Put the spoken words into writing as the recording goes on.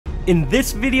In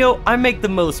this video, I make the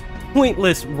most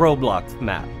pointless Roblox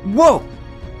map. Whoa!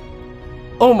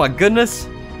 Oh my goodness.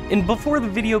 And before the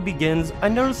video begins, I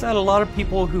noticed that a lot of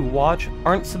people who watch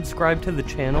aren't subscribed to the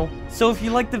channel. So if you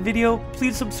like the video,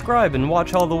 please subscribe and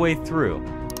watch all the way through.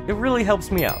 It really helps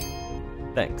me out.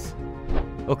 Thanks.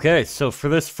 Okay, so for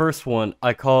this first one,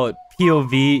 I call it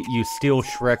POV, you steal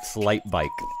Shrek's light bike.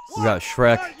 We got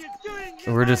Shrek,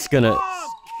 and we're just gonna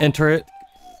enter it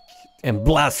and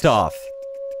blast off.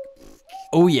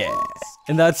 Oh yeah.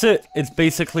 And that's it. It's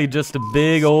basically just a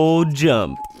big old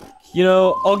jump. You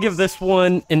know, I'll give this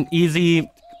one an easy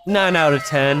 9 out of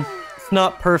 10. It's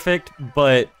not perfect,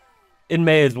 but it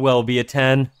may as well be a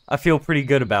 10. I feel pretty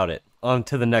good about it. On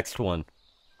to the next one.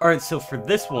 Alright, so for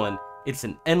this one, it's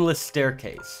an endless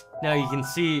staircase. Now you can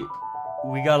see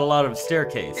we got a lot of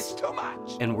staircase. It's too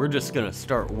much. And we're just gonna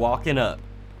start walking up.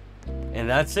 And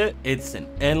that's it. It's an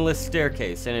endless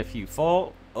staircase. And if you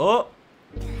fall, oh!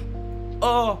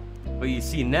 But you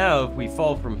see now, if we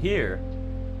fall from here,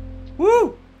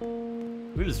 woo!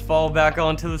 We just fall back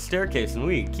onto the staircase and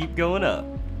we keep going up.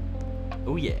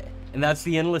 Oh yeah. And that's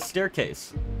the endless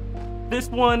staircase. This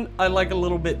one I like a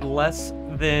little bit less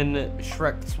than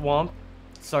Shrek's Swamp.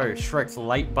 Sorry, Shrek's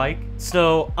light bike.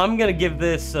 So I'm gonna give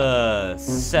this a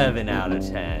 7 out of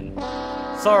 10.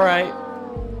 It's alright.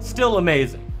 Still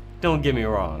amazing. Don't get me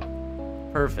wrong.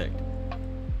 Perfect.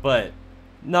 But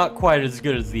not quite as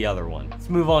good as the other one. Let's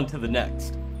move on to the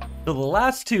next. So the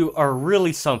last two are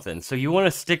really something, so you want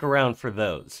to stick around for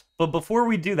those. But before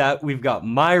we do that, we've got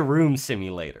My Room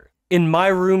Simulator. In My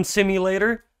Room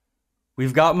Simulator,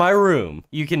 we've got my room.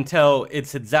 You can tell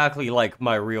it's exactly like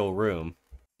my real room.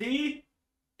 See?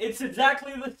 It's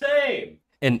exactly the same!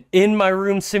 And in My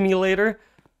Room Simulator,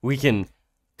 we can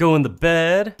go in the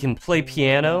bed, can play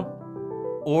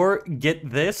piano, or get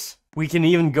this, we can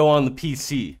even go on the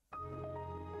PC.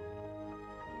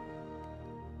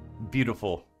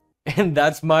 Beautiful. And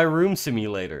that's My Room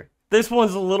Simulator. This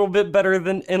one's a little bit better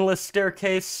than Endless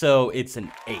Staircase, so it's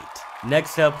an 8.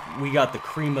 Next up, we got the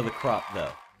cream of the crop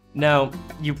though. Now,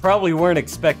 you probably weren't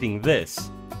expecting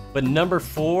this, but number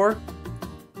 4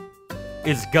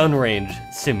 is Gun Range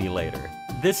Simulator.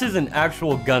 This is an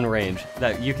actual gun range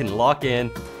that you can lock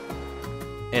in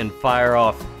and fire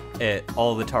off at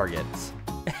all the targets.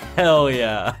 Hell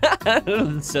yeah.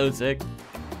 So sick.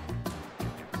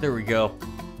 There we go.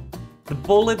 The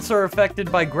bullets are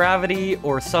affected by gravity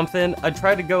or something. I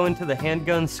tried to go into the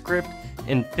handgun script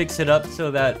and fix it up so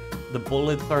that the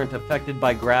bullets aren't affected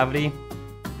by gravity,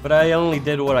 but I only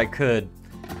did what I could,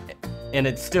 and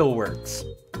it still works.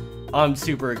 I'm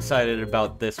super excited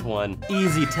about this one.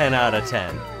 Easy 10 out of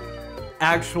 10.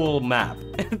 Actual map.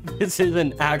 This is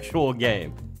an actual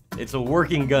game. It's a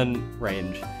working gun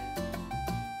range.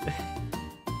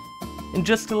 And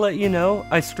just to let you know,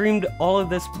 I streamed all of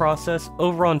this process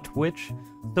over on Twitch,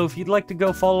 so if you'd like to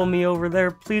go follow me over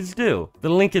there, please do. The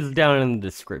link is down in the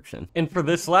description. And for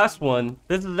this last one,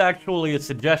 this is actually a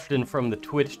suggestion from the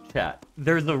Twitch chat.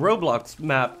 There's a Roblox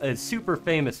map, a super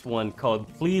famous one called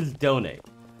Please Donate,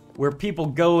 where people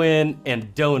go in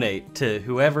and donate to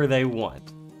whoever they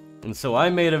want. And so I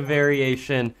made a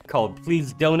variation called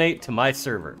Please Donate to My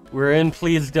Server. We're in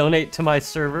Please Donate to My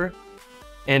Server.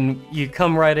 And you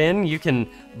come right in, you can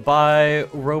buy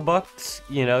Robux,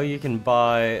 you know, you can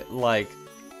buy, like,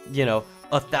 you know,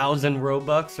 1,000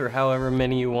 Robux or however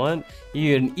many you want.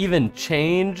 You can even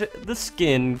change the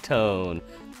skin tone,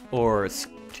 or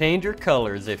change your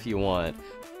colors if you want.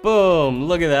 Boom,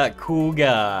 look at that cool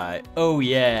guy. Oh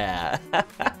yeah.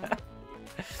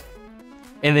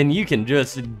 And then you can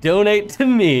just donate to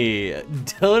me.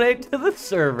 Donate to the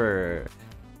server.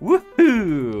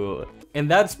 Woohoo! And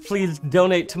that's Please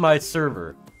Donate to My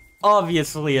Server.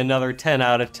 Obviously another 10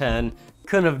 out of 10.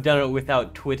 Couldn't have done it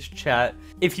without Twitch chat.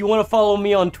 If you want to follow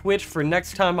me on Twitch for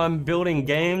next time I'm building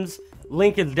games,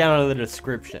 link is down in the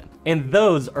description. And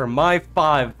those are my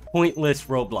 5 pointless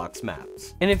Roblox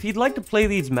maps. And if you'd like to play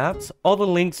these maps, all the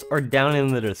links are down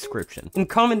in the description. And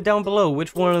comment down below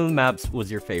which one of the maps was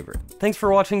your favorite. Thanks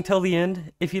for watching till the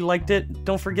end. If you liked it,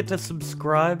 don't forget to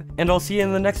subscribe, and I'll see you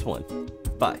in the next one.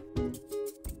 Bye.